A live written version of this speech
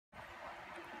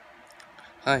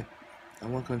Hi,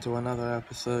 and welcome to another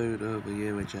episode of The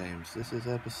Year with James. This is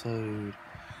episode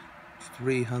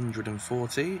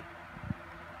 340.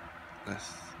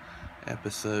 That's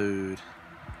episode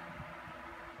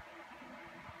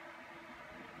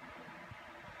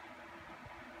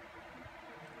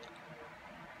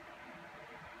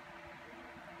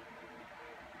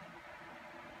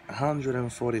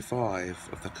 145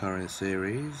 of the current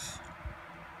series.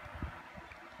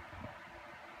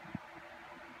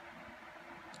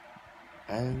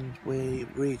 And we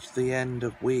reached the end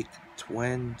of week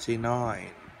 29.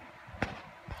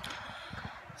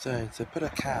 So to put a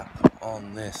cap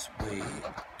on this week,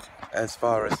 as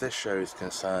far as this show is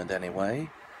concerned anyway,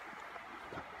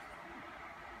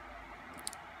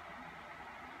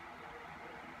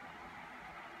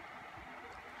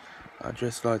 I'd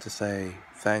just like to say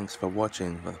thanks for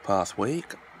watching for the past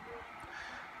week,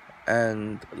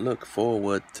 and look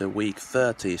forward to week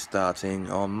 30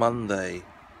 starting on Monday.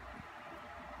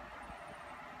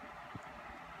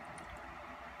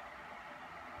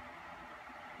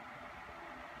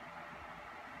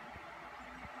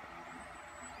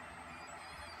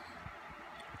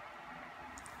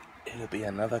 It'll be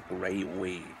another great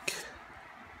week.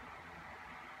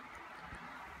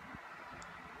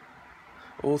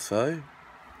 Also,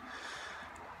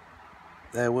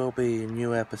 there will be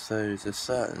new episodes of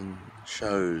certain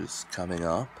shows coming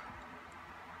up.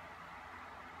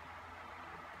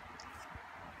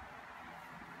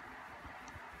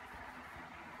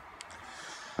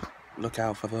 Look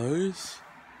out for those.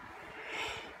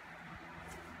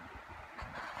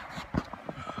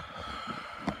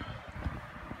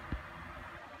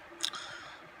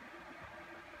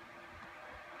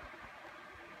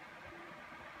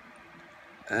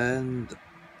 And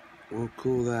we'll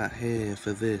call that here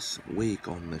for this week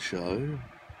on the show.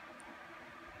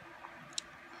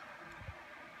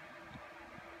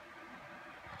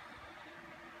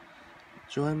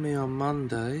 Join me on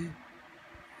Monday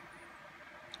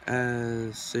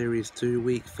as Series 2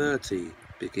 Week 30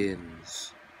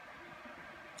 begins.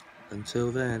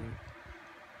 Until then,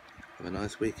 have a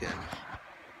nice weekend.